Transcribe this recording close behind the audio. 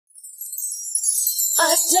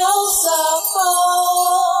A dose of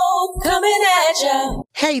hope coming at you.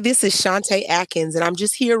 Hey, this is Shanta Atkins, and I'm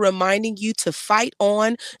just here reminding you to fight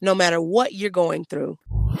on no matter what you're going through.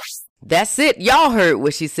 That's it. Y'all heard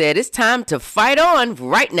what she said. It's time to fight on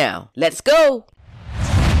right now. Let's go.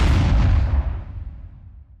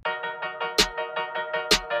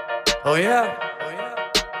 Oh yeah.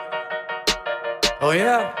 Oh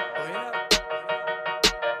yeah.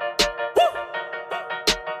 Woo!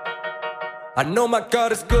 I know my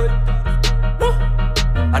God is good. Woo!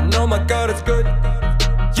 I know my God is good.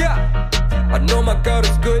 Yeah. I know my God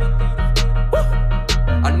is good. Woo!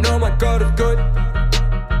 I know my God is good.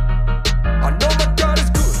 I know my God is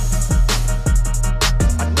good.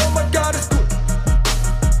 I know my God is good.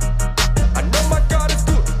 I know my God is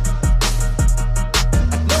good.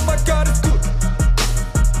 I know my God is good.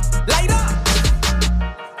 Light up!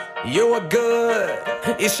 You are good,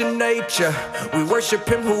 it's your nature. We worship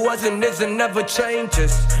him who was and is and never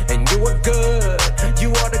changes. And you are good, you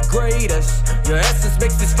are the greatest. Your essence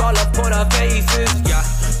makes us fall upon our faces. Yeah,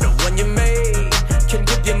 no one you made can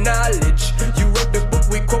give you knowledge. You wrote the book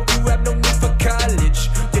we quote, you have no need for college.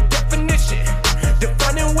 Your definition,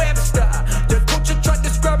 defining Webster. Your culture tried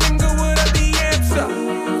describing good without the answer.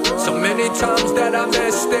 So many times that I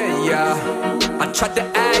messed it, yeah. I tried to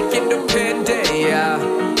act independent, yeah.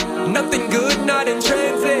 Nothing good, not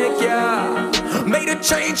intrinsic, yeah. Made a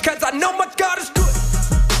change cause I know my God is good.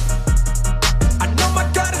 I know my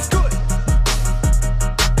God is good.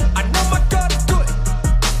 I know my God is good.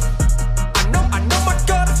 I know my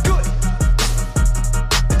God is good.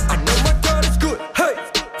 I know my God is good. Hey,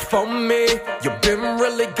 for me, you've been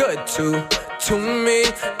really good to me.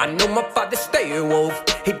 I know my Father stay woke,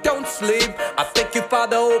 he don't sleep. I thank you,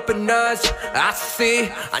 Father, open eyes. I see,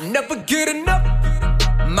 I never get enough.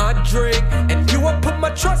 My drink, and you I put my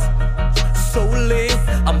trust solely.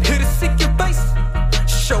 I'm here to seek your face.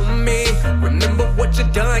 Show me, remember what you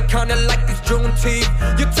done, kinda like this Juneteenth.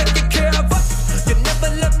 You're taking care of us, you never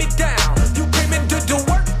let me down. You came and did the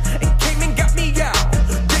work, and came and got me out.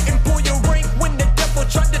 Didn't pull your rank when the devil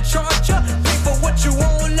tried to charge you. Pay for what you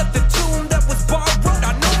own, left the tomb that was borrowed.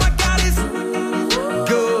 I know my God is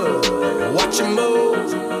good. Watch him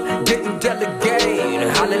move, didn't delegate,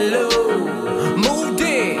 hallelujah. Moved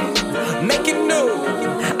in, make it new.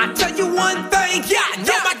 I tell you one thing, yeah, I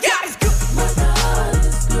know my God is good.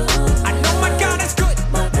 I know my God is good.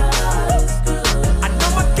 I know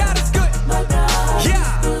my God is good. Yeah,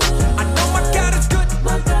 I know my God is good.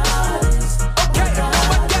 Okay, I know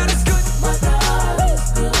my God is good.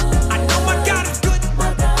 I know my God is good.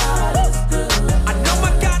 I know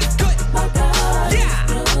my God is good. Yeah,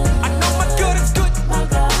 I know my God is good.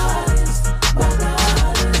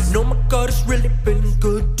 Know my God has really been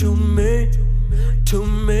good to me,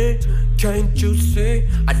 can't you see?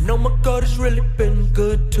 I know my God has really been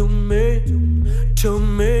good to me,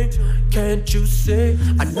 can't you see?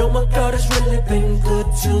 I know my God has really been good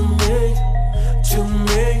to me,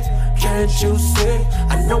 can't you see?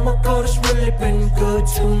 I know my God has really been good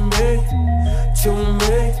to me,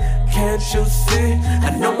 can't you see?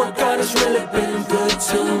 I know my God has really been good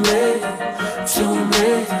to me,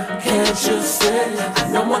 can't you see? I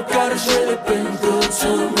know my God has really been good to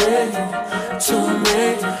me,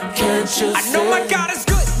 can't you see? I know my God is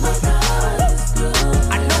good.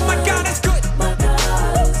 I know my God is good.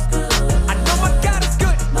 I know my God is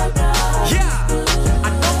good. Yeah, I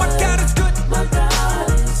know my God is good.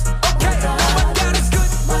 Okay, I know my God is good.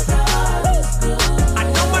 I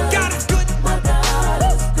know my God is good.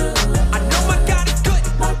 I know my God is good.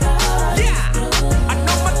 Yeah, I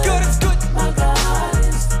know my God is good.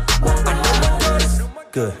 I know my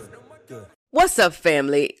God is good. What's up,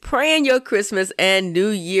 family? Praying your Christmas and New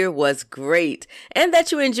Year was great and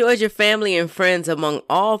that you enjoyed your family and friends among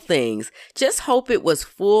all things. Just hope it was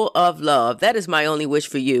full of love. That is my only wish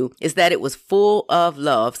for you, is that it was full of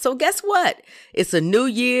love. So guess what? It's a new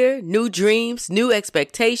year, new dreams, new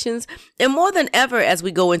expectations, and more than ever as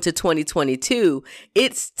we go into 2022,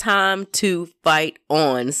 it's time to fight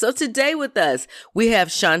on. So today with us, we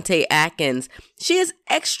have Shanta Atkins. She is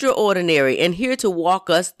extraordinary and here to walk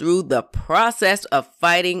us through the process of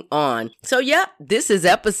fighting on. So this is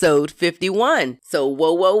episode 51. So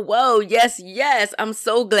whoa. Yes. I'm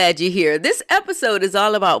so glad you're here. This episode is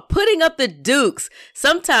all about putting up the dukes.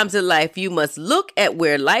 Sometimes in life, you must look at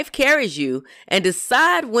where life carries you and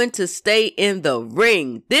decide when to stay in the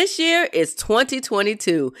ring. This year is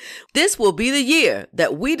 2022. This will be the year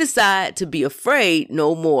that we decide to be afraid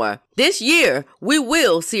no more. This year, we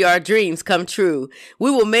will see our dreams come true. We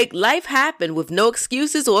will make life happen with no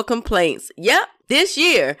excuses or complaints. Yep, This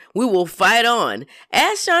year, we will fight on.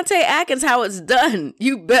 Ask Shanta Atkins how it's done.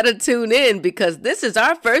 You better tune in because this is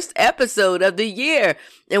our first episode of the year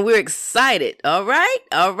and we're excited. All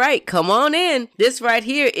right, come on in. This right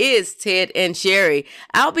here is Ted and Sherry.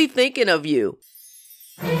 I'll be thinking of you.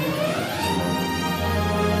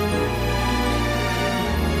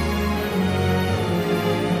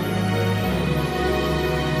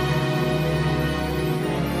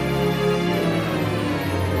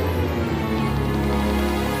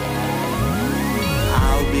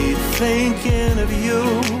 Thinking of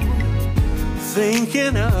you,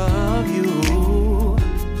 thinking of you.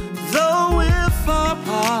 Though we're far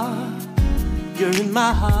apart, you're in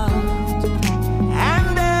my heart.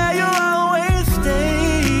 And there you'll always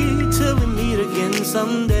stay till we meet again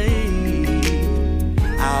someday.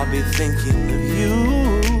 I'll be thinking of you.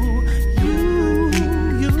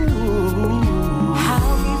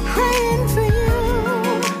 I'll be praying for you,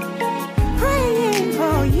 praying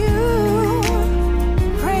for you.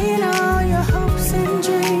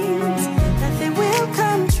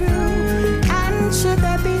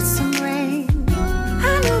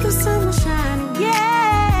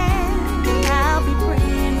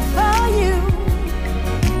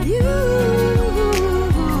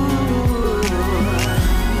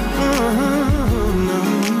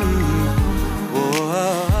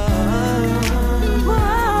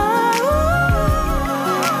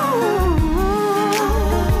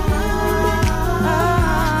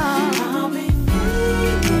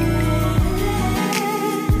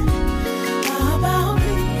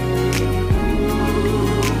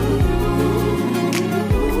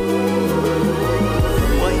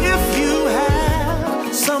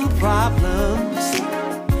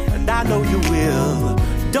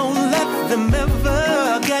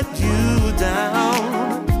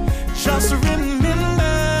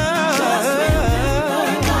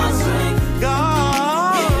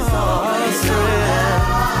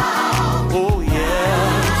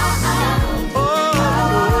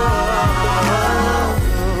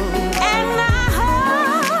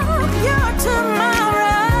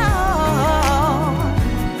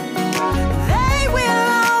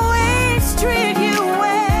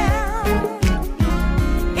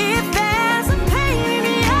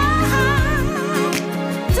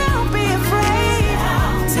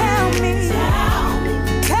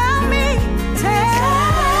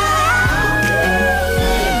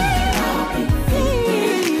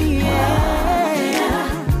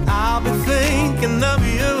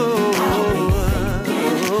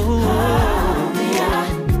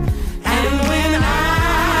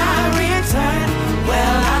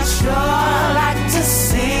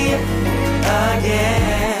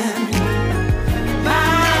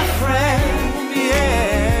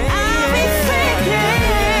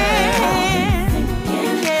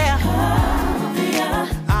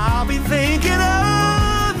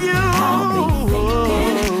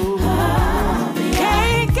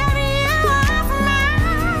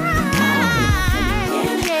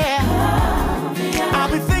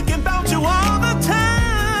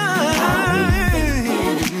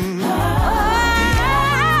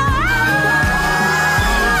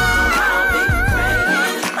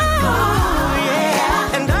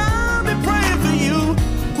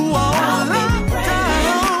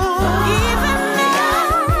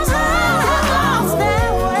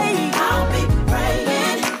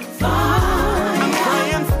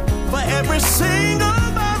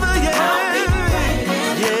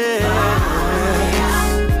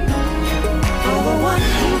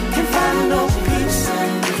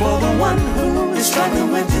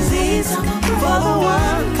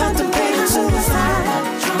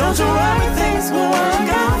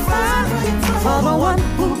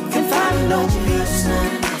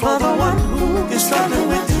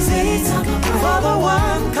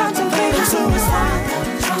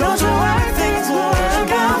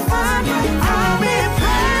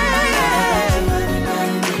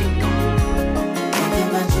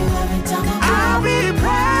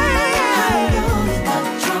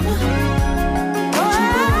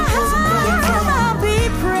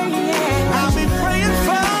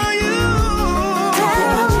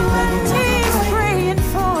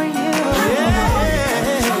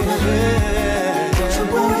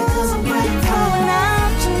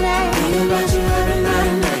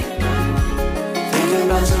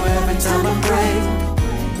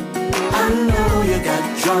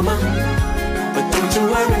 drama. But don't you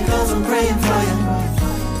worry, cause I'm praying for you.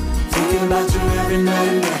 Thinking about you every night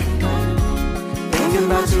and day. Thinking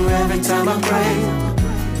about you every time I pray.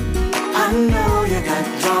 I know you got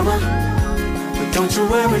drama. But don't you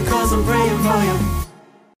worry, cause I'm praying for you.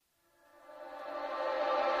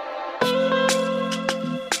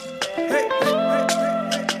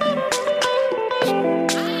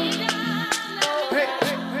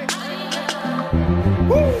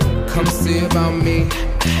 Come see about me.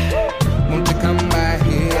 Won't you come by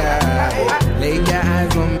here? Lay your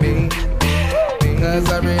eyes on me, cause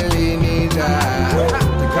I really need ya.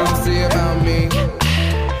 To come see about me.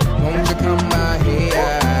 Won't you come by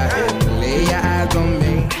here? Lay your eyes on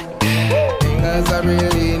me, cause I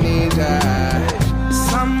really need ya.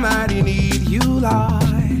 Somebody need you, Lord.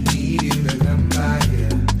 Need you to come by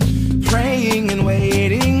here. Praying and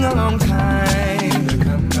waiting a long time. To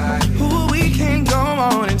come by here. Ooh, we can't go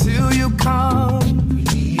on until you come. We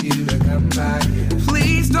need you to come by here.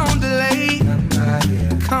 Please don't delay. Come by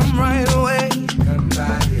here. Come right away. Come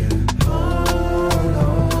by here. Oh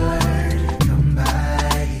Lord, come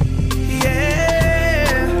by here.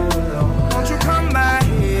 Yeah. Oh Lord, won't you come by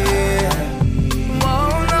here? Oh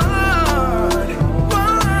Lord,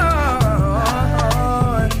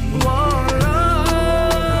 oh Lord,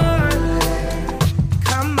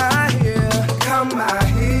 come by here. Come by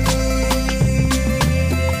here.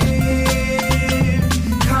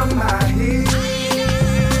 Come by here.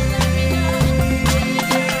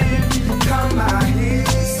 Come by here.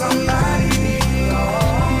 Somebody need you,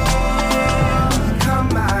 Lord. Come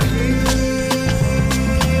by here.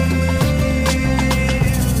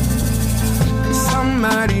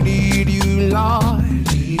 Somebody need you, Lord.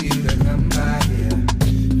 Need you to come by here.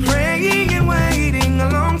 Praying and waiting a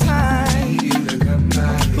long time. Need you to come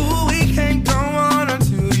by here. Ooh, we can't go on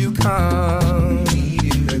until you come. Need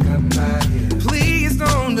you to come by here. Please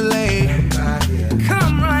don't delay. Come by here.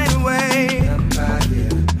 Come right away. Come by here.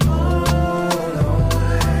 Oh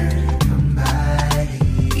Lord, come by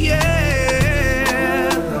here. Yeah.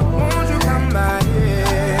 Won't you come by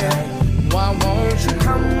here? Why won't you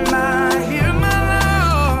come by here, my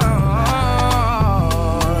Lord?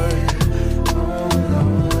 Oh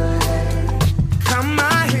Lord, come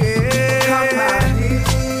by here. Come by here.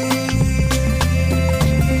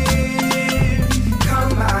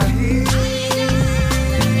 Come by here.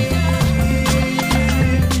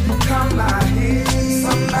 Come by here.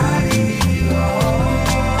 Somebody need you, Lord.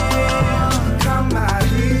 Come by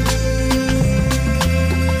here.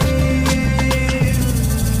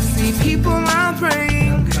 See people are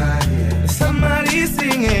praying. Somebody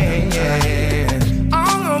singing. Yeah.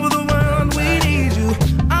 All over the world we need you.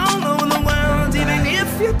 All over the world, even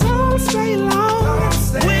if you don't stay long,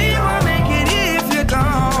 we will make it if you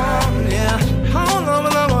don't. Yeah. All over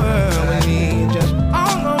the world we need you.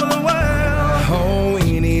 All over the world. Oh,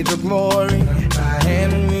 we need your glory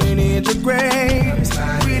and we need your grace.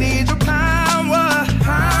 We need your power.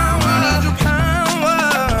 We need your power.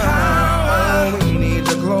 Oh, we need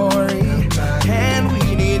your glory and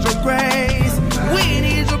we need your grace. We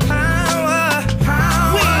need your power.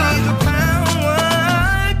 We need your power.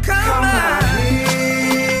 Come by here.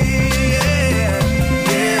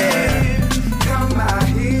 Yeah. Come by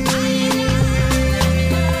here.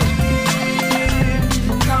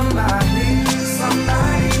 Come by here.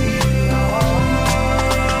 Somebody need you, Lord.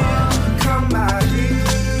 Come by here.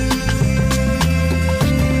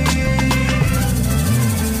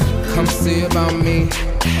 Come see about me.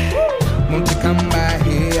 Won't you come by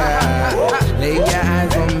here? Lay your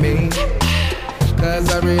eyes on me, cause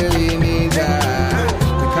I really need ya.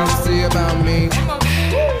 To come see about me.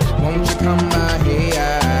 Won't you come by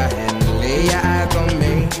here and lay your eyes on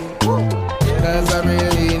me, cause I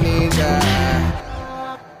really need ya.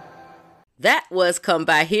 That was Come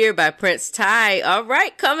By Here by Prince Ty. All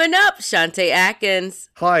right, coming up, Shanta Atkins.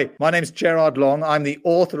 Hi, my name's Gerard Long. I'm the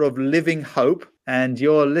author of Living Hope, and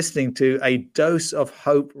you're listening to A Dose of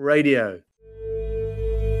Hope Radio.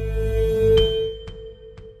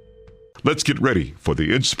 Let's get ready for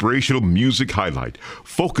the inspirational music highlight,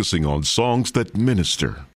 focusing on songs that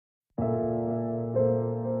minister.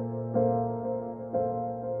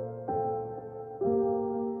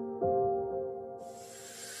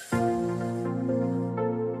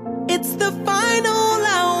 It's the final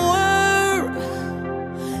hour.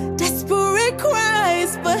 Desperate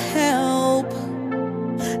cries for help.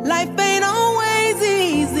 Life ain't always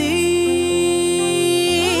easy.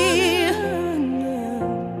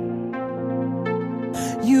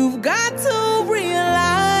 You've got to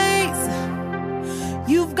realize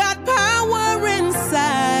you've got power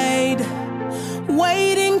inside,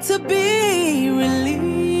 waiting to be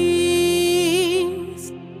released.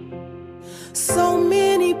 So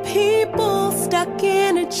many people stuck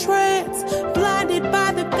in a trance, blinded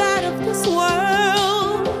by the God of this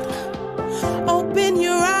world. Open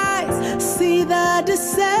your eyes, see the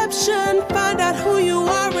deception, find out who you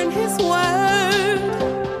are in His word.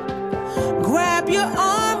 Grab your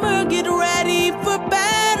armor, get ready for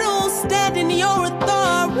battle, stand in your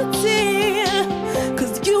authority,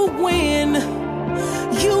 'cause you win,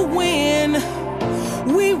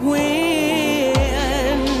 win.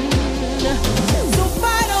 So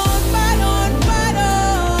fight on, fight on, fight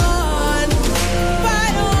on.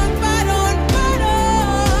 Fight on, fight on, fight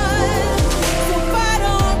on. So fight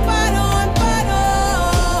on, fight on, fight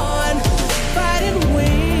on. Fight and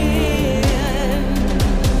win.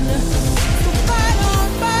 So fight on,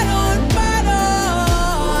 fight on, fight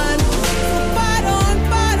on. So fight on,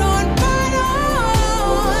 fight on, fight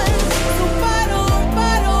on. So fight on,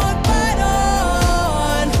 fight on, fight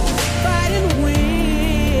on. Fight and win.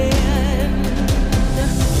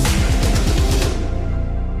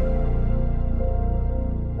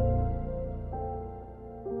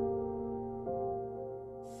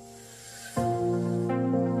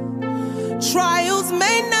 Trials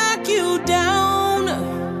may knock you down.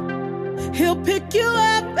 He'll pick you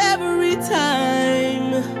up every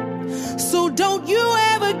time. So don't you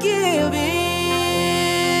ever give in.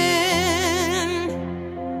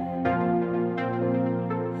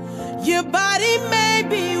 Your body may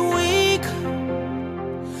be weak,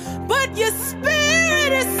 but your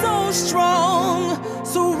spirit is so strong.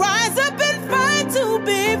 So rise up and fight to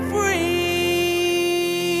be free.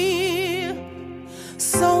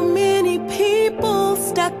 So many people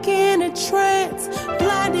stuck in a trance,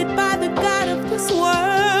 blinded by the God of this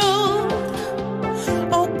world.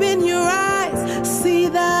 Open your eyes, see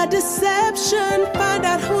the deception, find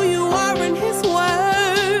out who you are in His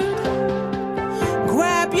word.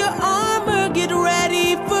 Grab your armor, get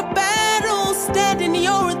ready for battle, stand in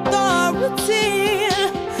your authority.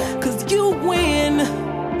 'Cause you win,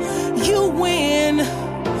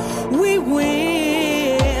 we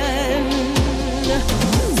win.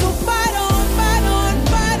 So fight on, fight on,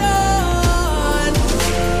 fight on.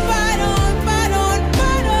 Fight on, fight on,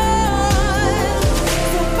 fight on.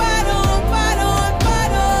 So fight on, fight on,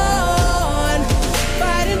 fight on.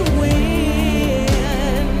 Fight and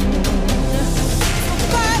win. So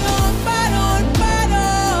fight on, fight on, fight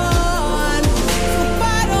on. So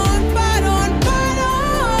fight on, fight on, fight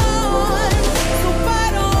on. So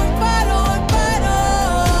fight on, fight on, fight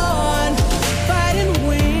on. Fight and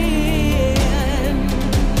win.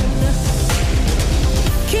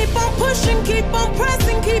 Keep on pushing, keep on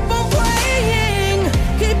pressing, keep on praying.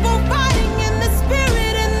 Keep on fighting in the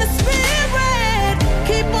spirit, in the spirit.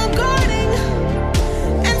 Keep on guarding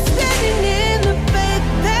and standing in the faith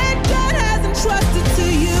that God has entrusted to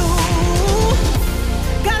you.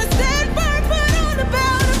 Gotta stand firm, put on the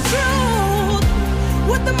belt of truth.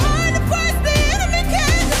 With the mind of Christ, the enemy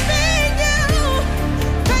can't defeat you.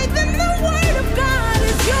 Faith in the word of God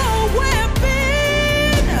is your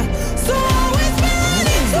weapon. So always be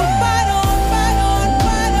ready to fight on, fight on,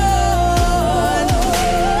 fight on.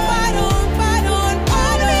 Fight on, fight on,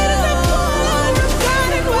 fight on. All we need is a full armor of God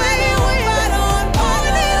and we win. Fight on, all we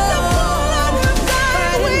need is a full armor of God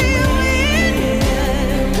and we win.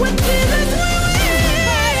 With Jesus we win.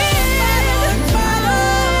 Fight on, fight on, fight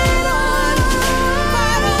on.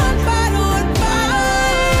 Fight on, fight on, fight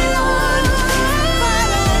on.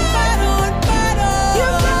 Fight on, fight on, fight on. You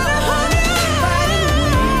gotta hold on. Fight and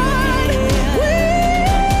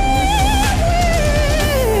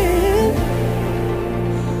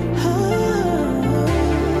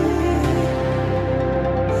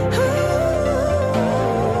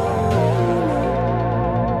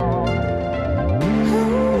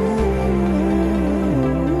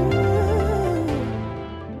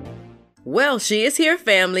Well, she is here,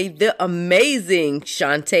 family, the amazing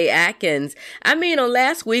Shanta Atkins. I mean, on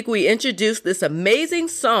last week, we introduced this amazing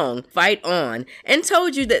song, Fight On, and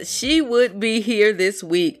told you that she would be here this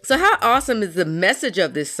week. So how awesome is the message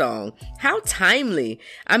of this song? How timely.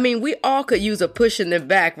 I mean, we all could use a push in the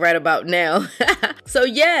back right about now. So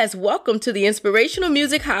yes, welcome to the Inspirational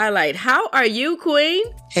Music Highlight. How are you, Queen?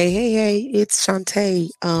 Hey, it's Shanta.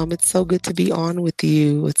 It's so good to be on with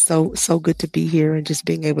you. It's so good to be here and just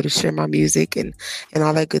being able to share my music and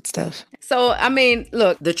all that good stuff. So, I mean,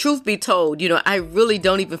 look, the truth be told, I really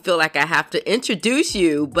don't even feel like I have to introduce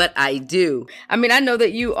you, but I do. I mean, I know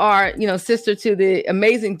that you are, sister to the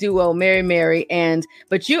amazing duo, Mary,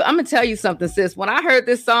 but I'm going to tell you something, sis. When I heard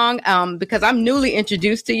this song, because I'm newly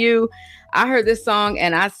introduced to you, I heard this song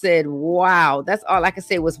and I said, wow, that's all I could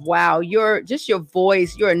say was wow. Your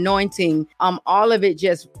voice, your anointing, all of it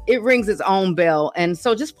it rings its own bell. And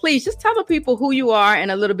so please tell the people who you are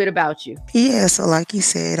and a little bit about you. Yeah, so like you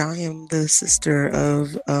said, I am the sister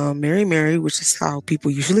of Mary, which is how people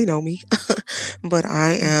usually know me. but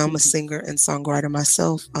I am a singer and songwriter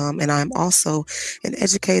myself. And I'm also an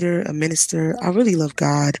educator, a minister. I really love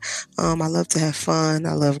God. I love to have fun.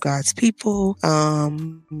 I love God's people.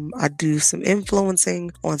 I do some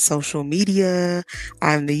influencing on social media.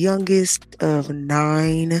 I'm the youngest of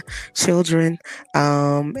 9 children.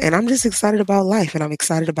 And I'm just excited about life, and I'm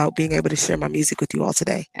excited about being able to share my music with you all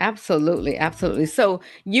today. Absolutely, absolutely. So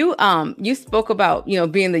you spoke about,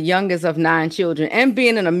 being the youngest of 9 children and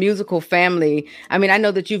being in a musical family. I mean, I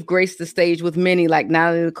know that you've graced the stage with many like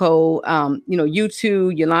Natalie Nicole, you two,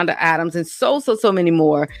 Yolanda Adams, and so many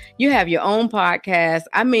more. You have your own podcast.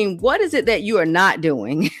 I mean, what is it that you are not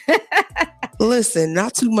doing? Listen,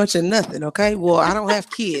 not too much of nothing, okay? Well, I don't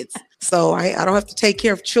have kids, so I don't have to take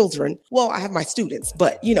care of children. Well, I have my students,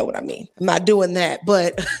 but you know what I mean. I'm not doing that,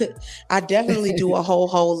 but I definitely do a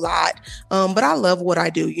whole lot. But I love what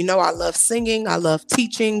I do. I love singing. I love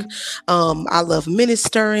teaching. I love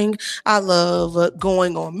ministering. I love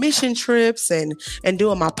going on mission trips and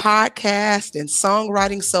doing my podcast and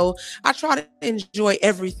songwriting. So I try to enjoy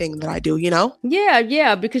everything that I do,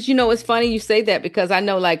 Yeah, because it's funny you say that, because I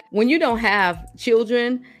know, like, when you don't have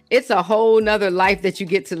children, it's a whole nother life that you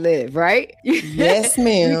get to live, right? Yes,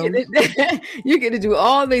 ma'am. You get to do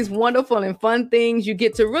all these wonderful and fun things. You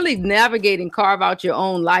get to really navigate and carve out your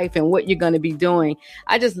own life and what you're going to be doing.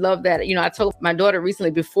 I just love that. I told my daughter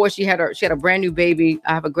recently, before she had a brand new baby.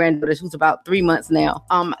 I have a granddaughter who's about 3 months now.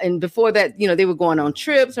 And before that, they were going on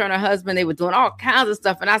trips, her and her husband, they were doing all kinds of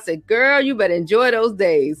stuff. And I said, girl, you better enjoy those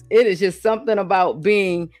days. It is just something about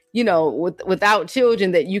being without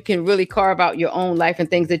children, that you can really carve out your own life and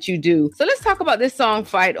things that you do. So let's talk about this song,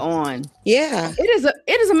 Fight On. Yeah.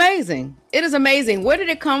 It is amazing. It is amazing. Where did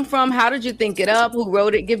it come from? How did you think it up? Who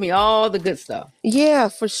wrote it? Give me all the good stuff. Yeah,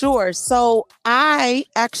 for sure. So I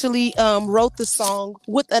actually wrote the song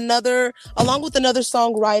along with another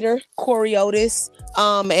songwriter, Corey Otis.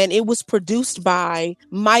 And it was produced by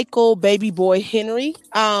Michael Baby Boy Henry.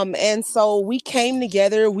 And so we came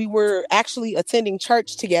together. We were actually attending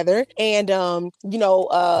church together. And,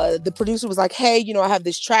 the producer was like, hey, I have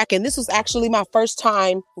this track. And this was actually my first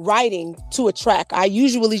time writing to a track. I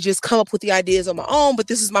usually just come up with the ideas on my own, but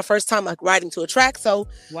this is my first time like writing to a track. So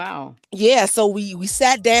wow. Yeah, so we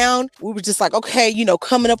sat down. We were just like, okay,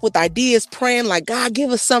 coming up with ideas, praying like, God,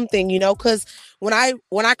 give us something, because when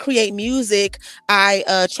I create music,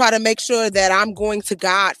 I try to make sure that I'm going to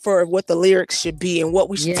God for what the lyrics should be and what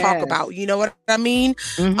we should talk about. You know what I mean?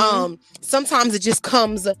 Mm-hmm. Sometimes it just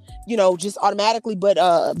comes, just automatically. But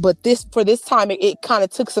this time, it kind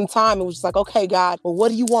of took some time. It was just like, okay, God, well, what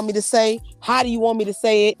do you want me to say? How do you want me to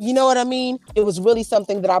say it? You know what I mean? It was really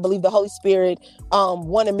something that I believe the Holy Spirit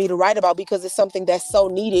wanted me to write about, because it's something that's so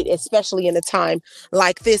needed, especially in a time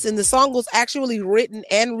like this. And the song was actually written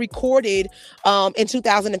and recorded in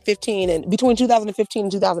 2015, and between 2015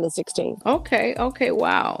 and 2016. Okay.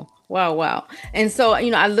 Wow. And so,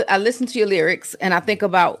 I listen to your lyrics and I think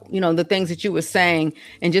about, the things that you were saying,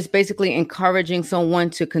 and just basically encouraging someone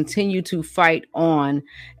to continue to fight on.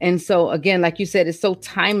 And so, again, like you said, it's so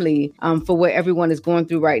timely for what everyone is going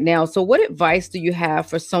through right now. So what advice do you have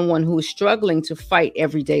for someone who is struggling to fight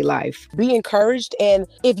everyday life? Be encouraged. And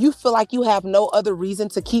if you feel like you have no other reason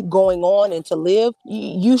to keep going on and to live,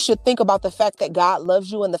 you should think about the fact that God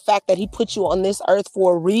loves you and the fact that he put you on this earth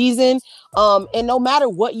for a reason. And no matter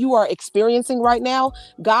what you are experiencing right now,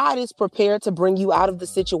 God is prepared to bring you out of the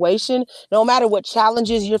situation. No matter what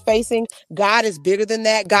challenges you're facing, God is bigger than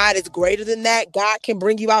that. God is greater than that. God can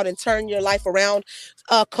bring you out and turn your life around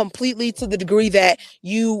completely, to the degree that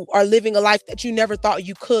you are living a life that you never thought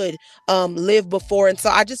you could live before. And so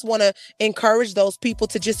I just want to encourage those people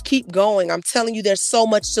to just keep going. I'm telling you, there's so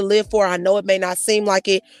much to live for. I know it may not seem like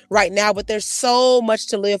it right now, but there's so much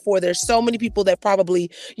to live for. There's so many people that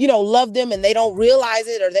probably, love them and they don't realize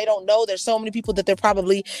it, or they don't know. There's so many people that they're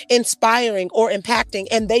probably inspiring or impacting,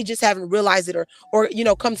 and they just haven't realized it or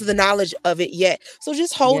come to the knowledge of it yet. So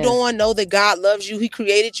just hold on. Know that God loves you. He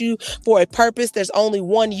created you for a purpose. There's only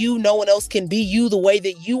one you. No one else can be you the way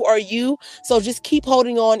that you are you. So just keep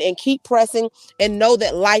holding on and keep pressing, and know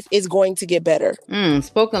that life is going to get better.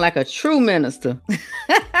 Spoken like a true minister.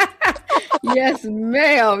 Yes,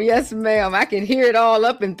 ma'am. I can hear it all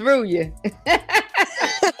up and through you.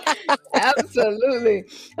 Absolutely.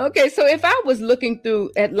 Okay, so if I was looking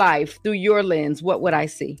at life through your lens, what would I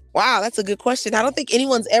see? Wow, that's a good question. I don't think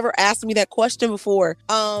anyone's ever asked me that question before.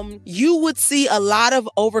 You would see a lot of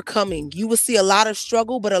overcoming. You would see a lot of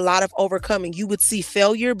struggle, but a lot of overcoming. You would see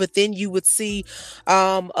failure, but then you would see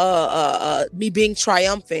me being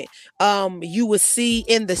triumphant. You would see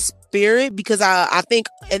in the spirit, because I think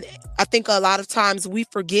a lot of times we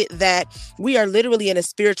forget that we are literally in a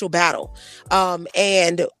spiritual battle.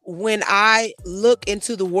 And when I look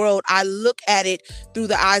into the world, I look at it through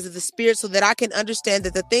the eyes of the spirit, so that I can understand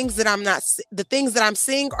that the things that I'm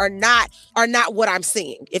seeing are not what I'm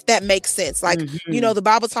seeing, if that makes sense. Like, the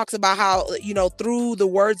Bible talks about how, through the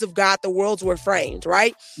words of God, the worlds were framed,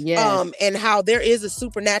 right? Yes. And how there is a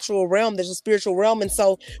supernatural realm, there's a spiritual realm. And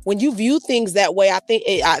so when you view things that way, I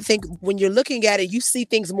think when you're looking at it, you see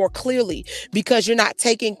things more clearly, because you're not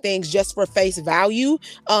taking things just for face value,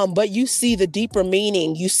 but you see the deeper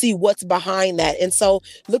meaning, you see what's behind that. And so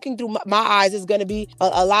looking through my eyes is going to be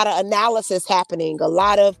a lot of analysis happening, a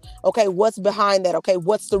lot of, okay, what's behind that? Okay,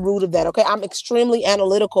 what's the root of that? Okay, I'm extremely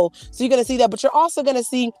analytical. So you're going to see that, but you're also going to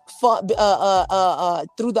see fun,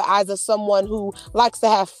 through the eyes of someone who likes to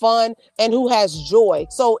have fun and who has joy.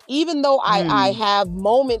 So even though I have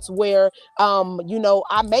moments where,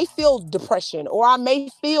 I may feel depression or I may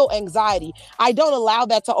feel anxiety, I don't allow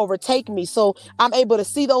that to overtake me. So I'm able to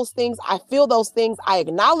see those things. I feel those things. I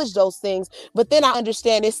acknowledge those things, but then I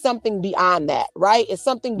understand it's something beyond that, right? It's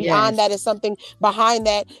something beyond that. It's something behind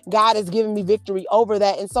that. God has given me victory over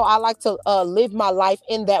that. And so I like to live my life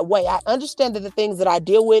in that way. I understand that the things that I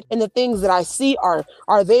deal with and the things that I see are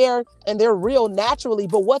there and they're real naturally,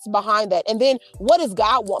 but what's behind that? And then what does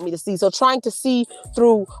God want me to see? So trying to see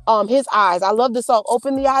through his eyes. I love the song,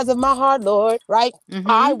 Open the Eyes of My Heart, Lord, right?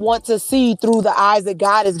 I want to see through the eyes that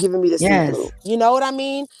God has given me to see through. You know what I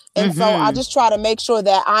mean? And so I just try to make sure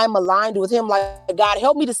that I'm aligned with him. Like, God,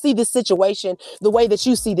 help me to see this situation the way that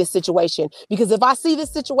you see this situation. Because if I see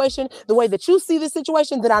this situation the way that you see this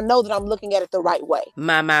situation, then I know that I'm looking at it the right way.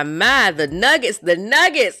 My, the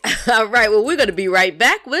nuggets. All right, well, we're going to be right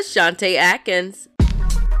back with Shanta Atkins.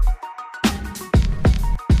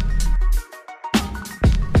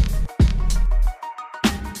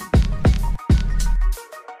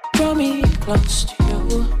 Draw me close to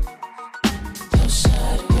you, closer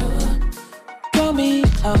to you. Draw me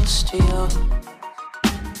close to you,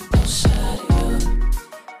 closer to you.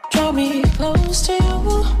 Draw me close to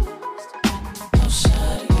you, closer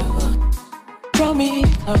to you. Draw me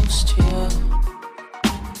close to you,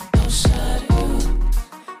 closer to you.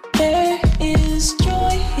 There is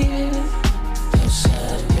joy here, closer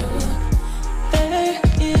to you. There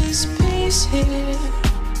is peace here,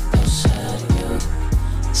 closer to you.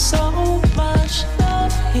 So much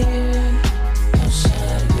love here, closer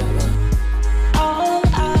to you. All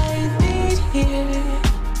I need here,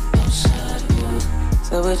 closer to you.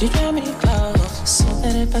 So would you draw me close, so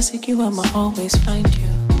that if I seek you, I'ma always find you.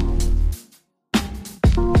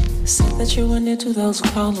 Said that you were near to those who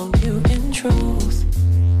call on you in truth.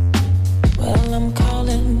 Well, I'm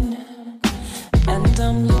calling, and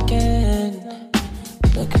I'm looking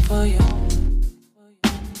for you.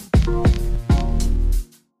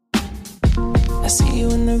 I see you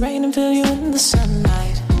in the rain and feel you in the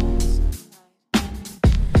sunlight.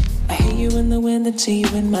 I hear you in the wind and see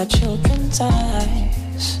you in my children's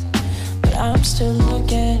eyes. But I'm still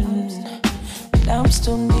looking, and I'm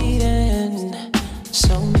still needing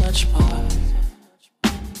so much more.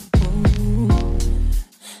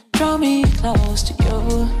 Draw me close to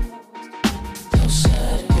you,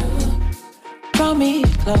 closer to you. Draw me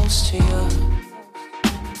close to you,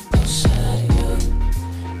 closer to you.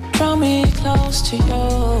 Draw me close to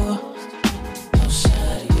you, closer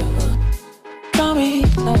to you. Draw me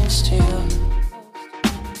close to you,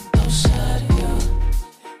 closer to you.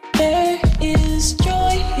 There is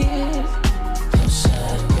joy here, closer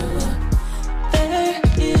to you. There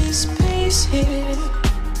is peace here,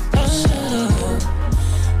 closer to you.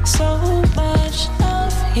 So much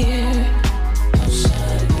love here,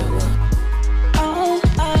 closer to you. All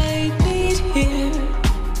I need here,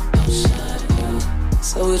 closer to you.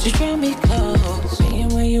 So would you draw me close? Being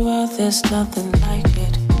where you are, there's nothing like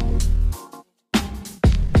it.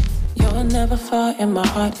 You're never far in my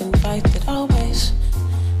heart, invited always.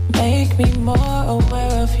 Make me more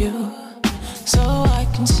aware of you, so I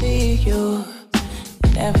can see you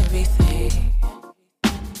in everything.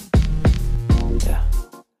 Yeah.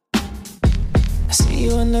 I see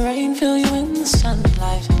you in the rain, feel you in the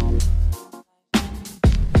sunlight.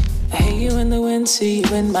 I hear you in the wind, see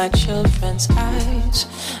you in my children's eyes.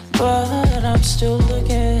 But I'm still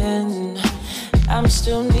looking, I'm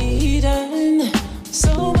still needing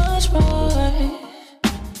so much more.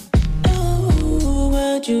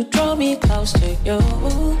 would you draw me close to you?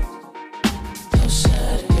 Closer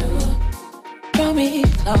to you. Draw me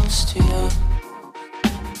close to you.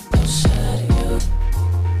 Closer to you.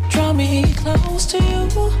 Draw me close to you.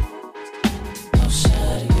 Closer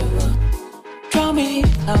to you. Draw me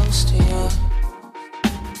close to you.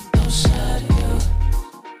 Closer to you.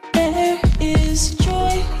 There is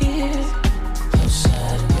joy here.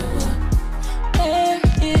 Closer to you. There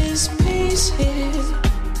is peace here.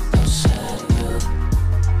 Closer to you.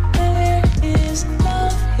 There is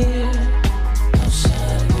love here.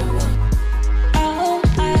 Closer to you. All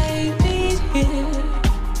I need here.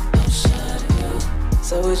 Closer to you.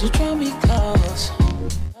 So would you draw me close?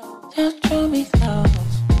 Just draw me close.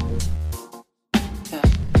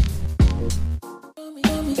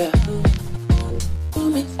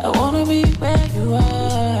 I wanna be where you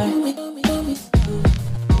are.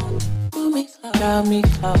 Draw me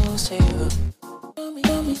close to you. Draw me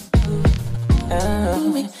close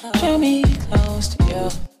to you.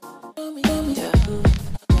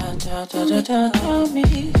 Draw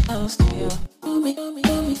me close to you.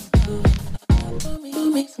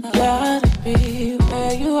 Gotta be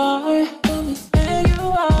where you are. Where you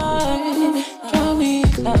are. Draw me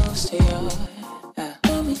close to you.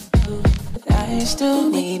 I still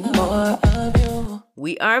need more of you.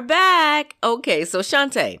 We are back. Okay, so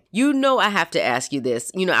Shanta, you know I have to ask you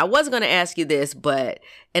this. You know, I was going to ask you this,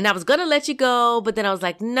 and I was going to let you go, but then I was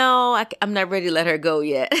like, no, I'm not ready to let her go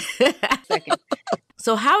yet. Second.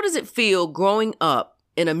 So how does it feel growing up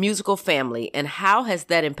in a musical family, and how has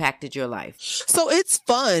that impacted your life? So it's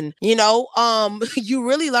fun, you know. You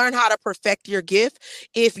really learn how to perfect your gift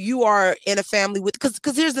if you are in a family with,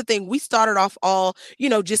 because here's the thing, we started off all, you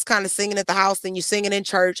know, just kind of singing at the house, then you're singing in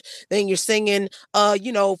church, then you're singing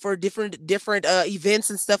you know, for different events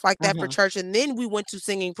and stuff like that for church, and then we went to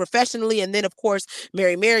singing professionally, and then of course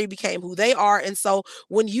Mary became who they are. And so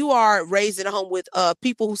when you are raised in a home with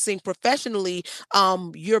people who sing professionally,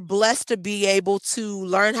 you're blessed to be able to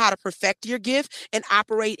learn how to perfect your gift and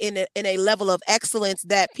operate in a level of excellence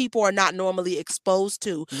that people are not normally exposed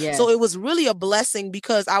to. Yes. So it was really a blessing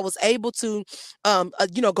because I was able to,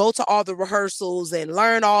 you know, go to all the rehearsals and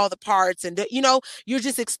learn all the parts, and you know, you're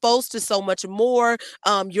just exposed to so much more.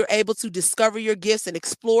 You're able to discover your gifts and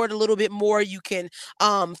explore it a little bit more. You can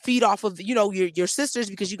feed off of, you know, your sisters,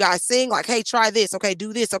 because you guys sing like, hey, try this, okay,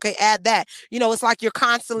 do this, okay, add that. You know, it's like you're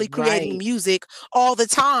constantly creating music all the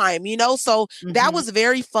time, you know. So that was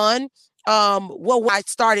very fun. Well,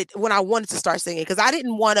 when I wanted to start singing, because I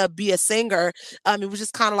didn't want to be a singer. It was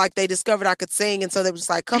just kind of like they discovered I could sing, and so they were just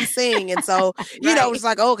like, come sing. And so, you know, it was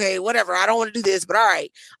like, okay, whatever, I don't want to do this, but all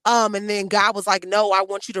right. And then God was like, no, I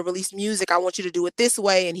want you to release music. I want you to do it this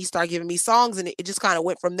way. And he started giving me songs, and it just kind of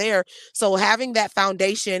went from there. So having that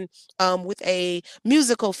foundation with a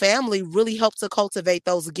musical family really helped to cultivate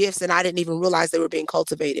those gifts, and I didn't even realize they were being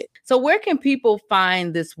cultivated. So where can people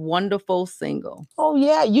find this wonderful single? Oh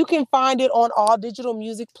yeah, you can find it on all digital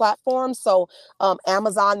music platforms. So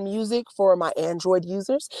Amazon Music for my Android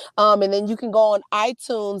users. And then you can go on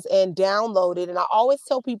iTunes and download it. And I always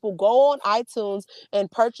tell people, go on iTunes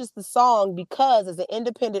and purchase the song, because as an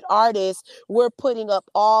independent artist, we're putting up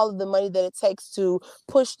all of the money that it takes to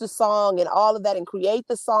push the song and all of that, and create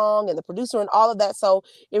the song and the producer and all of that. So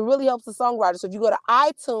it really helps the songwriter. So if you go to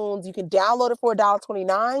iTunes, you can download it for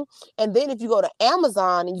 $1.29. And then if you go to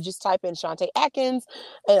Amazon and you just type in Shanta Atkins,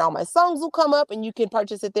 and all my songs will come up, and you can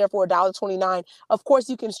purchase it there for $1.29. Of course,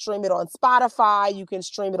 you can stream it on Spotify, you can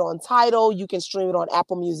stream it on Tidal, you can stream it on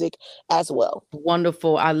Apple Music as well.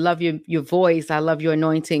 Wonderful. I love your voice. I love your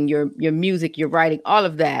anointing, your music, your writing, all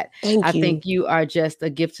of that. Thank you. I think you are just a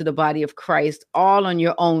gift to the body of Christ, all on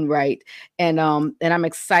your own right. And I'm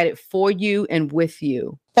excited for you and with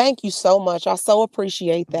you. Thank you so much. I so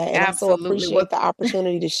appreciate that. And Absolutely. I so appreciate the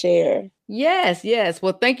opportunity to share. Yes, yes.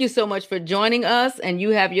 Well, thank you so much for joining us, and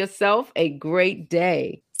you have yourself a great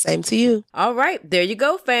day. Same to you. All right, there you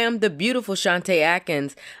go, fam. The beautiful Shanta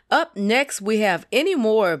Atkins. Up next, we have Any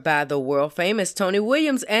More by the world famous Tony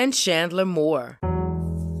Williams and Chandler Moore.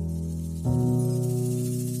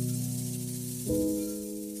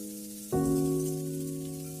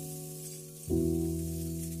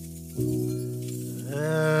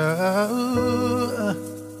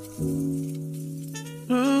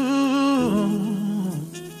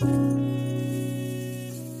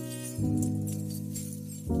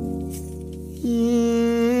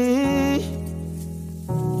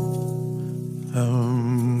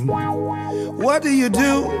 What do you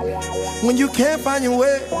do when you can't find your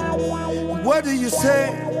way? What do you say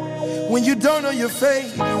when you don't know your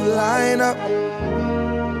fate? You line up,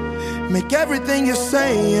 make everything you're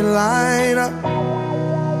saying line up.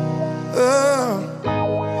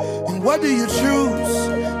 What do you choose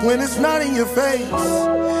when it's not in your face?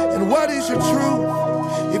 And what is your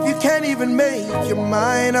truth if you can't even make your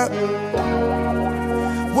mind up?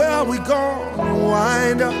 Where are we gonna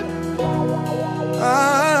wind up?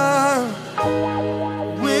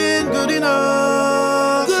 When good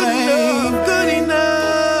enough, good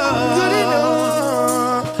enough.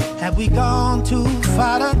 Have we gone too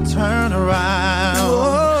far to turn around?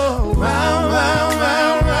 Whoa, round.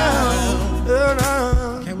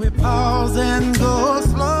 Can we pause and go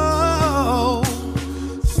slow?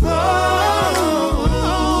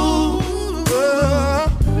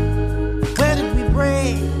 Where did we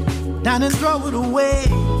break down and throw it away?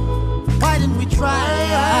 Why didn't we try?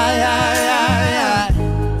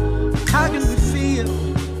 How can we feel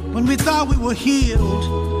when we thought we were healed?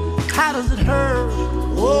 How does it hurt?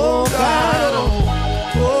 Oh God,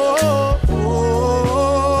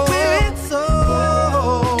 where it's so.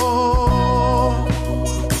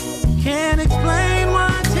 Can't explain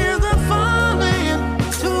why tears are falling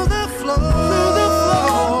to the floor.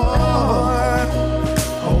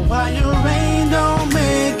 Oh, why your rain don't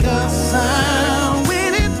make a sound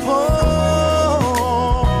when it pours.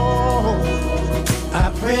 I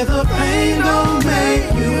pray the pain don't make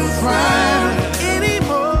you cry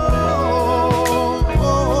anymore.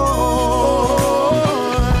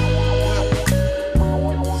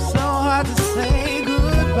 So hard to say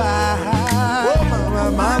goodbye.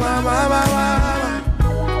 I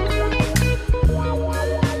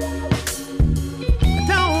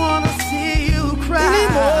don't wanna see you cry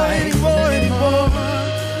anymore.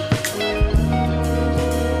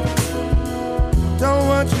 don't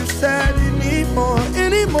want you sad anymore.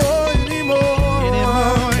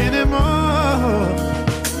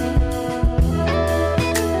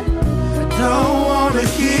 Don't wanna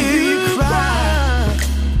hear you cry.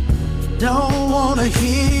 Don't wanna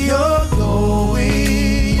hear you're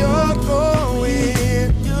going.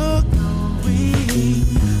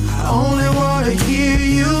 I only wanna hear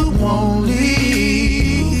you won't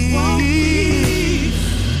leave.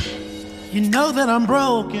 You know that I'm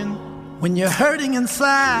broken when you're hurting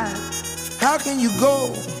inside. How can you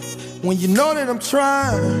go when you know that I'm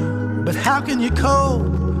trying? But how can you cope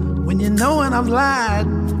when you know when I've lied?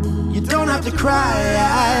 You don't have to cry.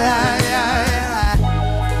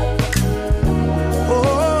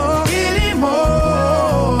 Anymore.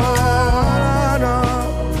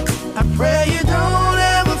 I pray you don't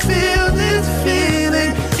ever feel this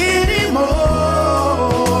feeling anymore.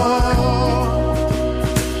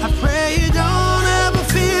 I pray you don't ever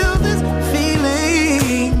feel this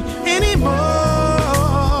feeling anymore.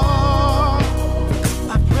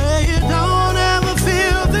 I pray you don't ever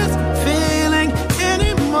feel this feeling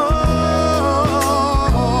anymore.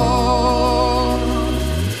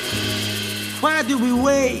 Why do we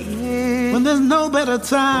wait when there's no better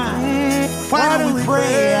time? Why do we pray?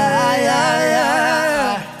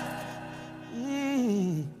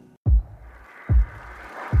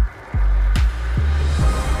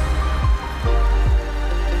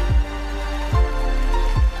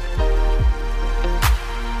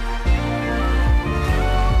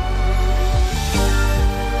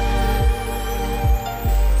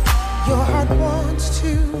 Your heart wants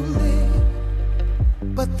to live,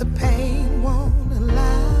 but the pain won't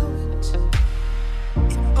allow it.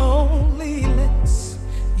 It only lets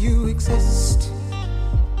you exist.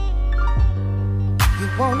 You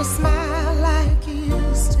wanna smile like you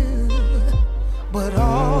used to, but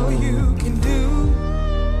all you can do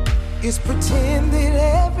is pretend that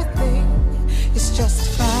everything is just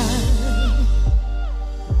fine.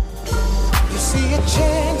 You see a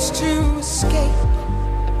chance to escape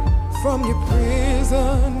from your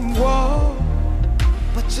prison wall,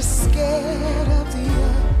 but you're scared of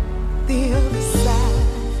the other side.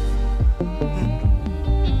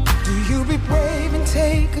 Do you be brave and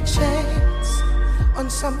take a chance on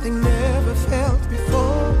something never felt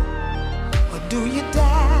before? Or do you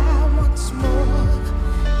die once more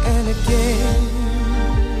and again?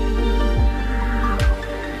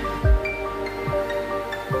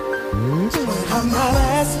 But I'm not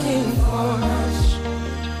asking for much,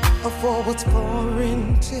 or for what's boring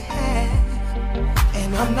to have, and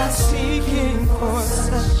I'm not seeking for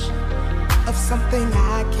such of something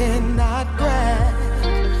I cannot grab.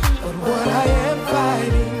 But what I am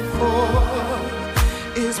fighting for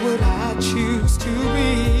is what I choose to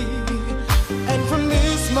be. And from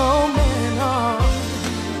this moment on,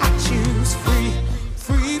 I choose free,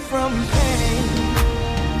 free from pain,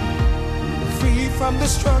 free from the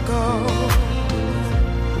struggle,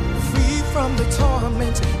 free from the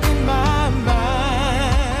torment in my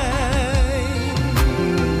mind,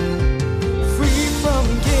 free from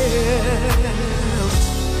guilt,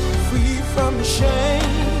 free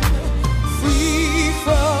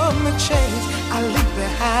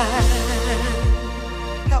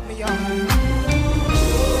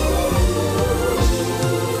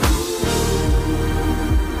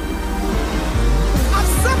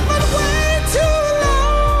I've suffered way too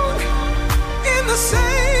long in the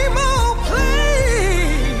same old place.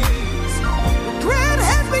 Regret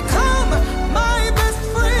has become my best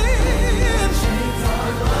friend.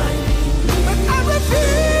 But I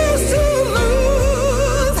refuse to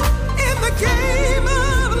lose in the game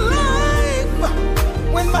of life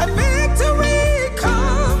when my victory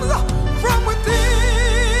comes from within.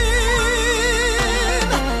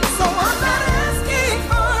 So I'm not asking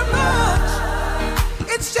for much.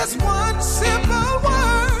 It's just one simple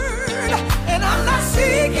word, and I'm not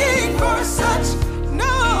seeking for such.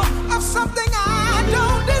 No, of something I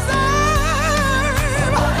don't deserve.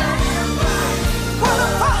 What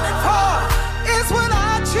I'm fighting for is what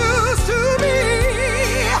I choose to be,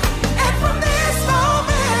 and from this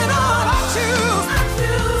moment on, I choose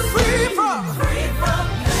free from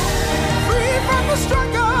the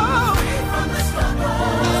struggle,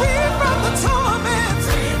 free from the torment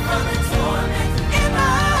in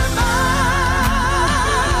my mind,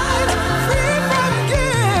 free from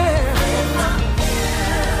guilt,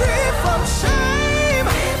 free from shame,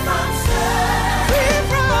 free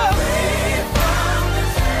from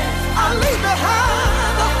I'll leave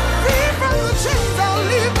behind, free from the chains I'll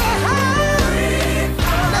leave behind.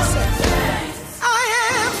 Listen, I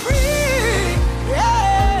am free,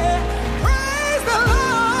 yeah. Praise the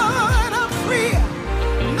Lord, I'm free.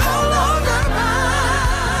 No longer bound,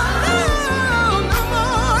 no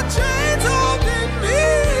more chains holding me.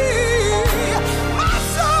 My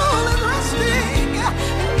soul is resting,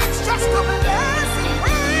 it's just a blessing.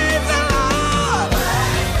 Praise the Lord,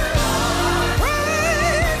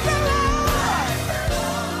 praise the Lord,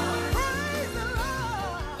 praise the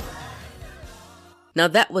Lord. Now,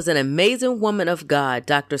 that was an amazing woman of God,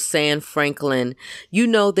 Dr. San Franklin. You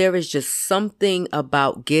know, there is just something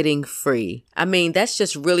about getting free. I mean, that's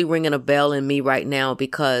just really ringing a bell in me right now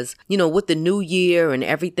because, you know, with the new year and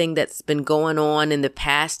everything that's been going on in the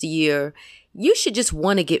past year, you should just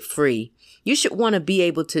want to get free. You should want to be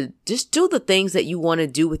able to just do the things that you want to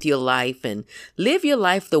do with your life and live your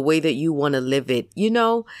life the way that you want to live it. You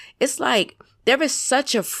know, it's like there is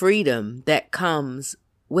such a freedom that comes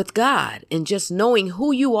with God and just knowing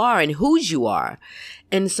who you are and whose you are.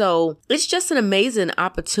 And so it's just an amazing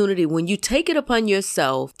opportunity when you take it upon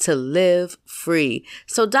yourself to live free.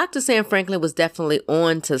 So Dr. Sam Franklin was definitely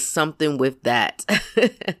on to something with that.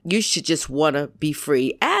 You should just want to be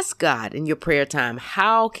free. Ask God in your prayer time,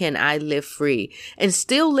 how can I live free and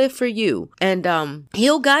still live for you? And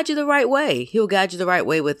he'll guide you the right way. He'll guide you the right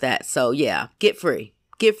way with that. So yeah, get free.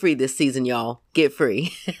 Get free this season, y'all. Get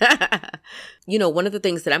free. You know, one of the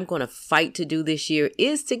things that I'm going to fight to do this year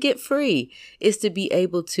is to get free, is to be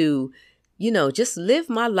able to, you know, just live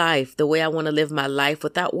my life the way I want to live my life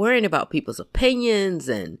without worrying about people's opinions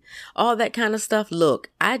and all that kind of stuff.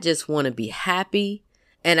 Look, I just want to be happy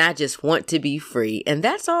and I just want to be free. And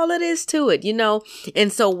that's all it is to it, you know.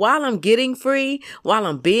 And so while I'm getting free, while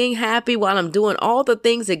I'm being happy, while I'm doing all the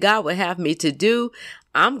things that God would have me to do,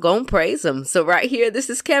 I'm going to praise him. So right here, this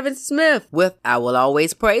is Kevin Smith with I Will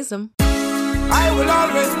Always Praise Him. I will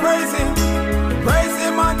always praise him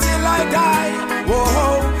until I die.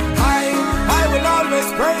 Whoa, I will always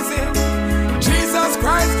praise him. Jesus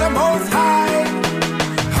Christ the Most High.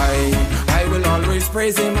 I will always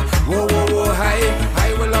praise him. Whoa,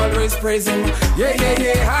 I will always praise him. Yeah,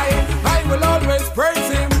 I will always praise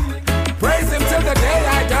him. Praise him till the day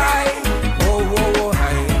I die. Whoa,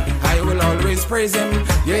 I will always praise him.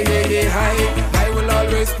 Yeah, I will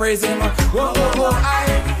always praise him. Whoa,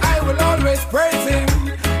 I will always praise him.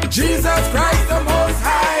 Jesus Christ the Most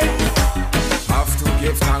High. Have to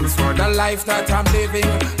give thanks for the life that I'm living.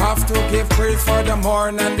 Have to give praise for the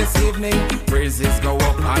morning and this evening. Praises go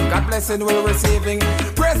up and God blessing will receiving.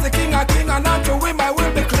 Praise the King of King and unto him I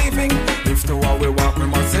will be cleaving. If to all we walk we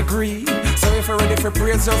must agree. So if you're ready for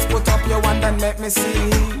praise, just put up your hand and let me see.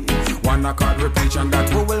 One accord repeat and that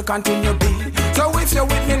we will continue be. So if you're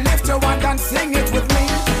with me, lift your hand and sing it with me.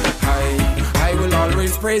 I will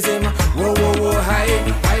always praise him. Whoa,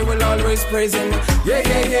 I will always praise him. Yeah,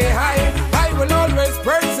 I will always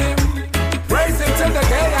praise him. Praise him till the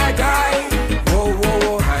day I die.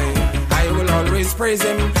 Whoa, I will always praise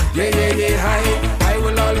him. Yeah, I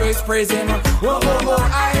will always praise him. Whoa,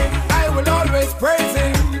 I will always praise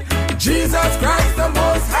him. Jesus Christ the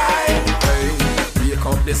Most High. Wake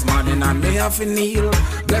up this morning and me have to kneel.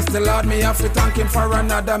 Bless the Lord, me have to thank him for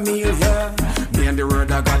another meal, yeah. Saying the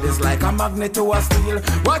word of God is like a magnet to a steel.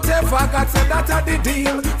 Whatever God said, that's the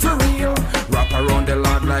deal, for real. Wrap around the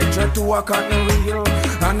Lord like thread to a cotton reel.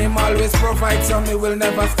 And him always provide, so me will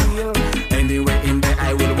never steal. Anyway, in there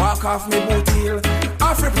I will walk off me boot heel.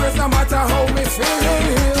 Off praise no matter how me feel.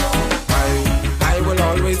 I will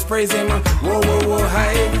always praise him. Whoa, whoa, whoa,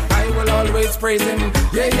 hi. I will always praise him.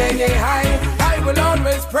 Yeah, yeah, yeah, hi. I will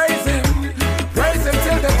always praise him. Praise him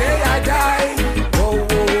till the day I die. Whoa,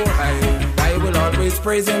 whoa, whoa, hi. I will always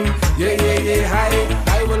praise him. Yeah, yeah, yeah, hi.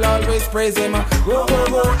 I will always praise him. Whoa, whoa,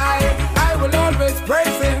 whoa, I will always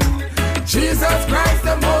praise him. Jesus Christ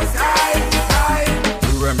the Most High.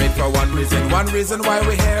 We were made for one reason why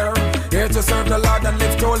we're here. Here to serve the Lord and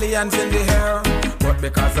lift holy hands in the air. But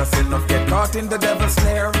because of sin, of get caught in the devil's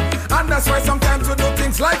snare. And that's why sometimes we do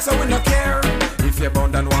things like so we don't care. If you're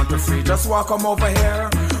bound and want to free, just walk on over here.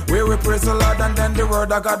 We will praise the Lord and then the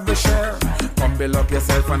word of God we share. Come build up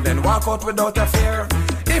yourself and then walk out without a fear.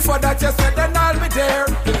 If for that you said, then I'll be there.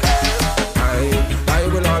 I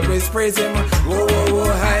will always praise him. Whoa, whoa,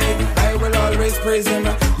 whoa, hi. I will always praise him.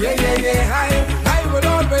 Yeah, yeah, yeah, hi. I will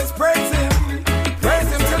always praise him. Praise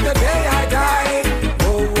him till the day I die.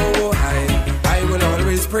 Whoa, whoa, whoa, hi. I will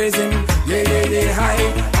always praise him. Yeah, yeah, yeah, hi.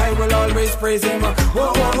 I will always praise him.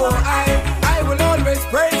 Whoa, whoa, whoa, I will always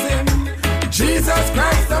praise him. Jesus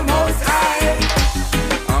Christ the Most High.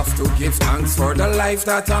 Have to give thanks for the life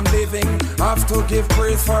that I'm living. Have to give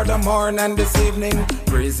praise for the morning and this evening.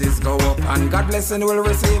 Praises go up and God blessing will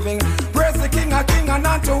receiving. Praise the King of King and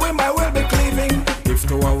unto him I will be cleaving. If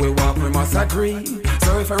to our we walk we must agree.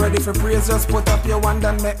 So if you're ready for praise, just put up your hand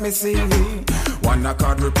and make me see. One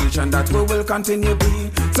accord we preach and that we will continue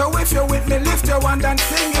be. So if you're with me, lift your hand and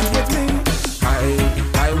sing it with me.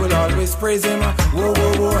 I will always praise him. Whoa,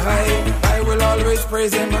 whoa, whoa, hi. I will always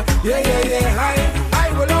praise him. Yeah, yeah, yeah, hi.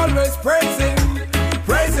 I will always praise him.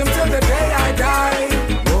 Praise him till the day I die.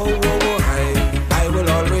 Whoa, whoa, whoa, hi. I will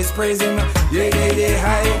always praise him. Yeah, yeah, yeah,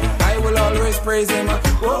 hi. I will always praise him.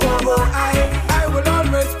 Whoa, whoa, whoa, I will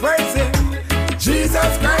always praise him.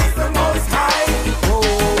 Jesus Christ the Most High. Whoa,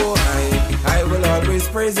 whoa, whoa, hi. I will always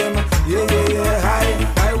praise him. Yeah, yeah, yeah,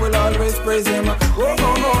 hi. I will always praise him. Whoa,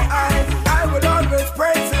 whoa, whoa, I will always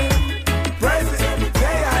praise him. Praise him every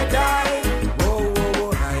day I die. Whoa, whoa,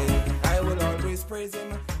 whoa, hi. I will always praise him.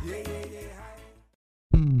 Yeah, yeah, yeah, hi.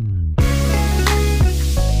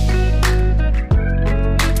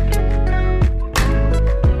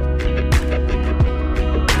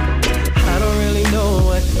 I don't really know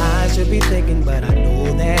what I should be thinking, but I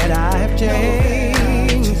know that I have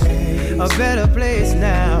changed. A better place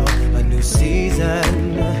now, a new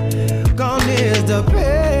season. Gone is the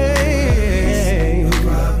pain.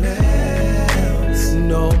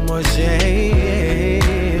 No more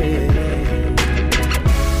shame.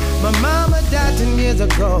 My mama died 10 years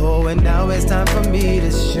ago, and now it's time for me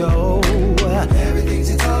to show everything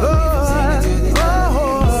she told me.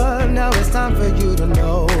 Oh, now it's time for you to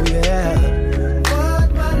know, yeah,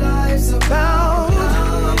 what my life's about.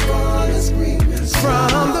 Now I'm gonna scream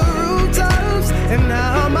from the rooftops, and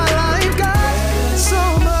now my life got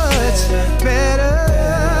so much better.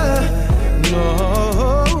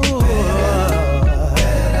 No,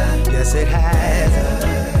 yes it has.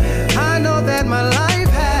 I know that my life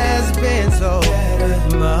has been so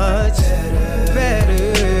much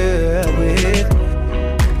better with.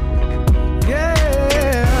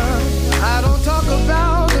 Yeah, I don't talk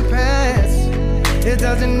about the past. It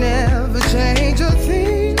doesn't ever change a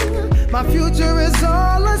thing. My future is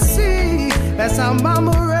all I see. That's how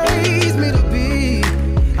mama raised me to be.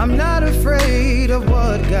 I'm not afraid of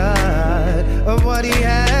what God, of what he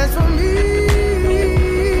has for me.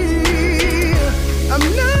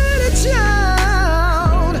 I'm not a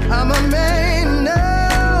child, I'm a man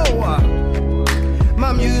now.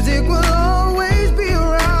 My music will always be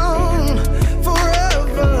around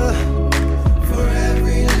forever. For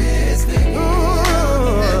every listening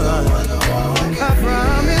I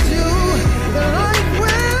promise you that life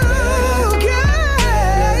will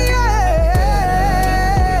get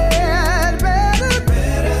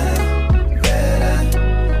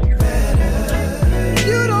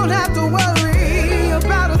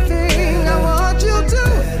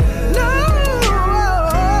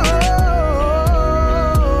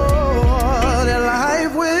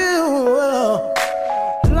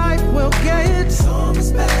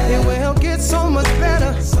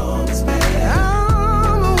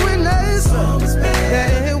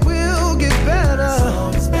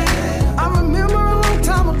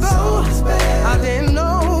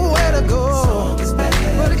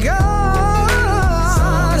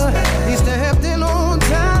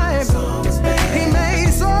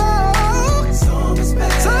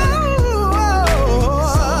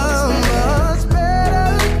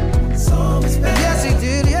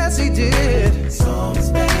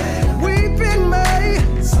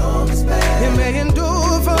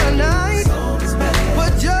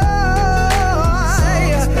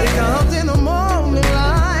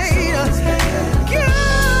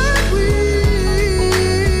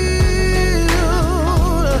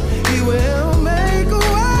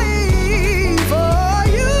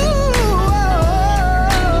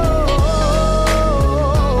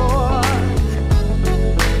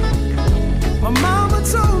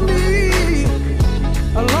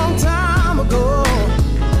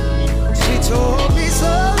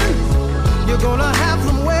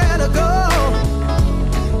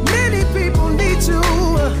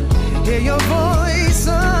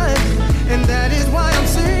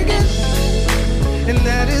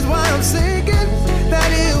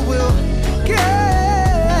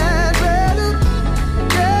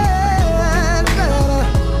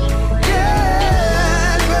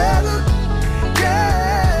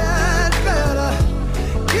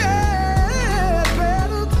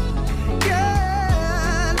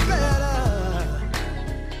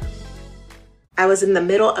I was in the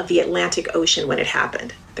middle of the Atlantic Ocean when it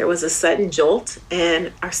happened. There was a sudden jolt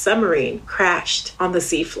and our submarine crashed on the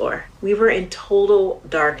seafloor. We were in total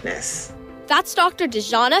darkness. That's Dr.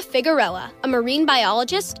 Dejana Figueroa, a marine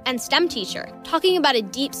biologist and STEM teacher, talking about a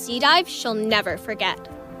deep sea dive she'll never forget.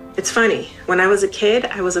 It's funny, when I was a kid,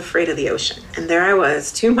 I was afraid of the ocean, and there I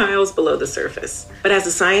was, 2 miles below the surface. But as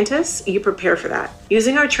a scientist, you prepare for that.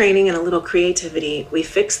 Using our training and a little creativity, we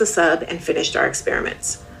fixed the sub and finished our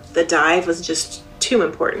experiments. The dive was just too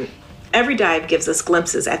important. Every dive gives us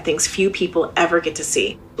glimpses at things few people ever get to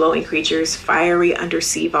see. Glowing creatures, fiery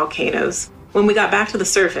undersea volcanoes. When we got back to the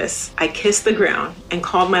surface, I kissed the ground and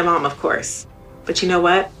called my mom, of course. But you know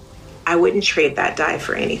what? I wouldn't trade that dive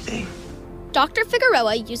for anything. Dr.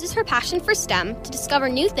 Figueroa uses her passion for STEM to discover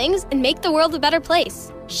new things and make the world a better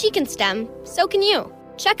place. She can STEM, so can you.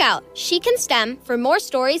 Check out She Can STEM for more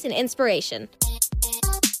stories and inspiration.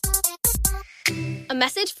 A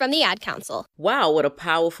message from the Ad Council. Wow, what a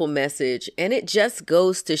powerful message. And it just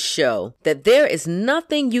goes to show that there is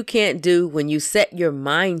nothing you can't do when you set your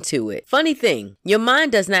mind to it. Funny thing, your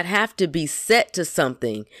mind does not have to be set to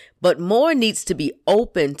something, but more needs to be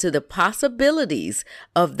open to the possibilities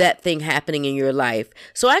of that thing happening in your life.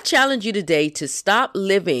 So I challenge you today to stop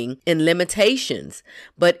living in limitations,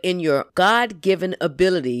 but in your God-given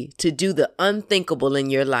ability to do the unthinkable in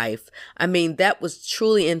your life. I mean, that was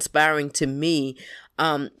truly inspiring to me,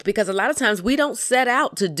 because a lot of times we don't set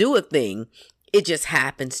out to do a thing. It just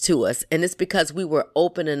happens to us. And it's because we were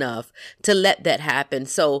open enough to let that happen.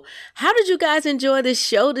 So how did you guys enjoy this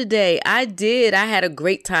show today? I did. I had a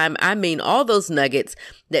great time. I mean, all those nuggets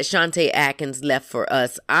that Shanta Atkins left for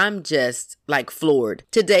us, I'm just like floored.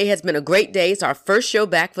 Today has been a great day. It's our first show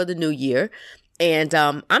back for the new year. And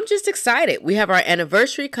I'm just excited. We have our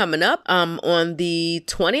anniversary coming up on the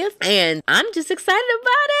 20th, and I'm just excited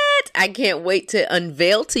about it. I can't wait to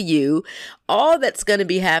unveil to you all that's going to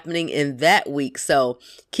be happening in that week. So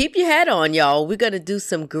keep your head on, y'all. We're going to do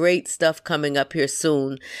some great stuff coming up here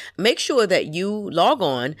soon. Make sure that you log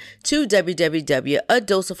on to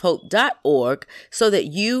www.adoseofhope.org so that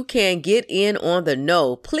you can get in on the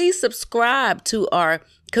know. Please subscribe to our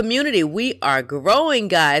community. We are growing,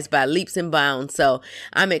 guys, by leaps and bounds. So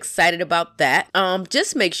I'm excited about that.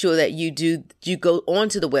 Just make sure that you go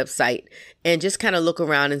onto the website and just kind of look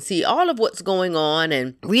around and see all of what's going on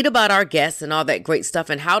and read about our guests and all that great stuff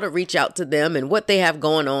and how to reach out to them and what they have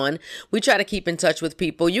going on. We try to keep in touch with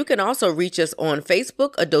people. You can also reach us on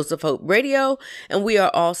Facebook, A Dose of Hope Radio, and we are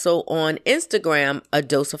also on Instagram, A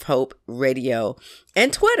Dose of Hope Radio,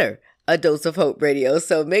 and Twitter, A Dose of Hope Radio.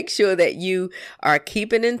 So make sure that you are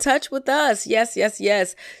keeping in touch with us. Yes, yes,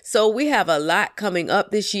 yes. So we have a lot coming up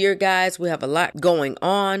this year, guys. We have a lot going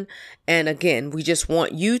on. And again, we just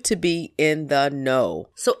want you to be in the know.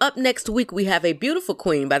 So up next week, we have a beautiful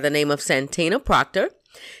queen by the name of Santina Proctor.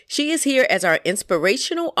 She is here as our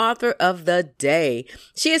inspirational author of the day.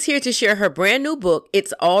 She is here to share her brand new book,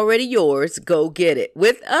 It's Already Yours, Go Get It,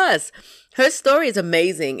 with us. Her story is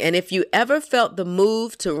amazing, and if you ever felt the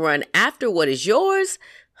move to run after what is yours,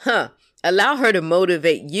 allow her to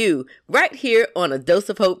motivate you right here on A Dose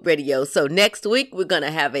of Hope Radio. So next week, we're going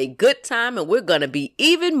to have a good time, and we're going to be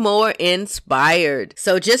even more inspired.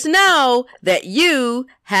 So just know that you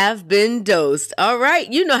have been dosed. All right,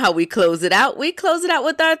 you know how we close it out. We close it out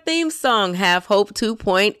with our theme song, Have Hope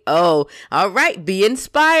 2.0. All right, be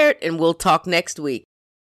inspired, and we'll talk next week.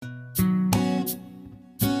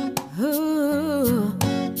 Ooh,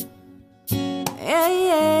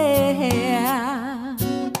 yeah.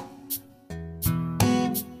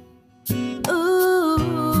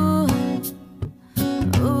 Ooh,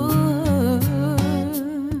 ooh,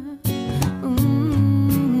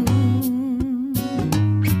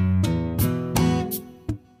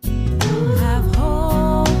 Have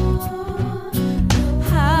hope,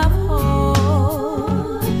 have hope,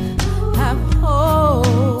 have hope.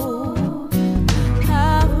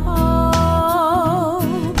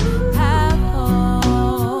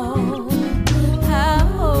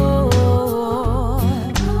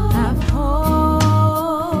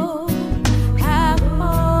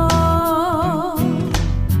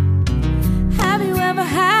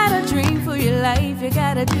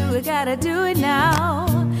 Gotta do it now.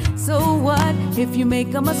 So what if you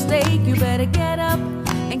make a mistake? You better get up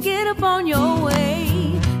and get up on your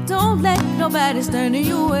way. Don't let nobody stand in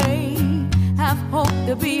your way. Have hope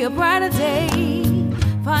to be a brighter day.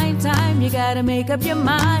 Find time, you gotta make up your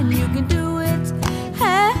mind. You can do it.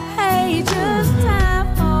 Hey, hey, just have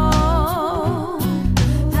hope.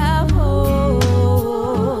 Have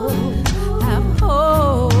hope. Have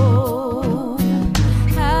hope.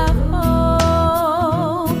 Have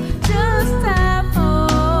hope. Just have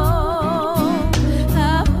hope.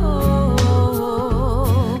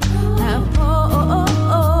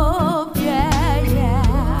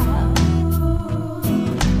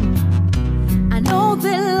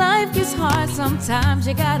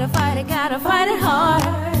 you gotta fight it hard.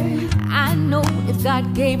 I know if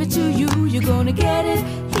God gave it to you, you're gonna get it.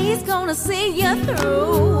 He's gonna see you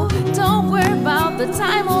through. Don't worry about the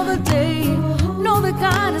time or the day. Know that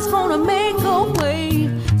God is gonna make a way.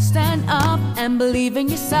 Stand up and believe in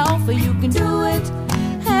yourself, or you can do it.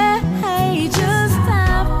 Hey, hey, just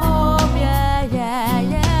have hope, yeah, yeah,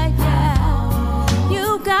 yeah, yeah.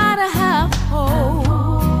 You gotta have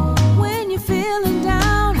hope when you're feeling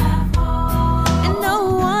down and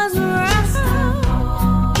no one's around.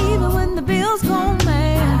 Even when the bills go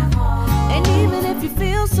mad, and even if you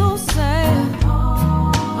feel so sad,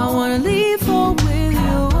 I wanna leave hope with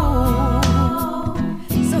you.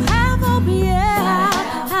 So have hope, yeah,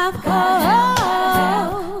 have hope.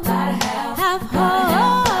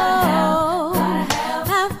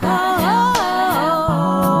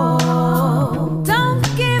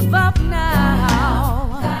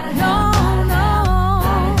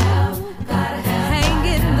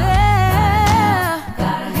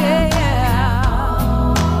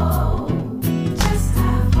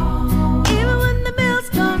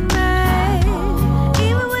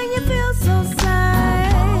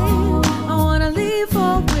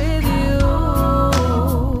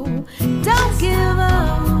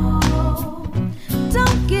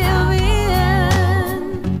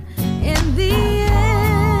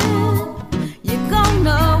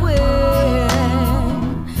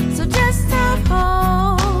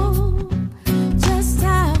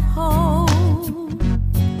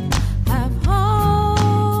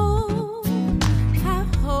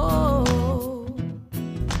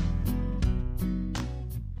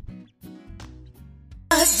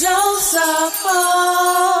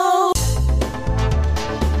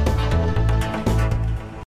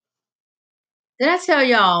 Did I tell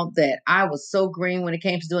y'all that I was so green when it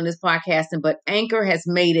came to doing this podcasting, but Anchor has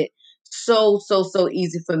made it so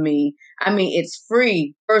easy for me. I mean, it's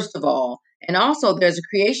free, first of all. And also there's a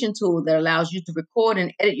creation tool that allows you to record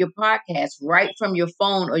and edit your podcast right from your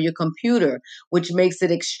phone or your computer, which makes it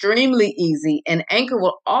extremely easy. And Anchor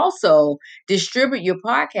will also distribute your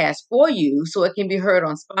podcast for you so it can be heard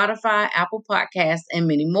on Spotify, Apple Podcasts, and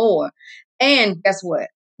many more. And guess what?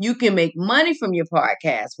 You can make money from your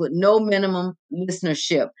podcast with no minimum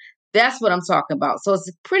listenership. That's what I'm talking about. So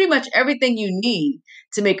it's pretty much everything you need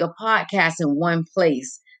to make a podcast in one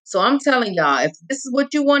place. So I'm telling y'all, if this is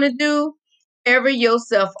what you want to do, carry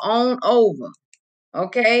yourself on over,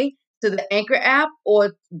 okay, to the Anchor app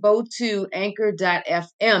or go to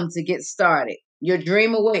anchor.fm to get started. Your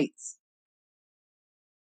dream awaits.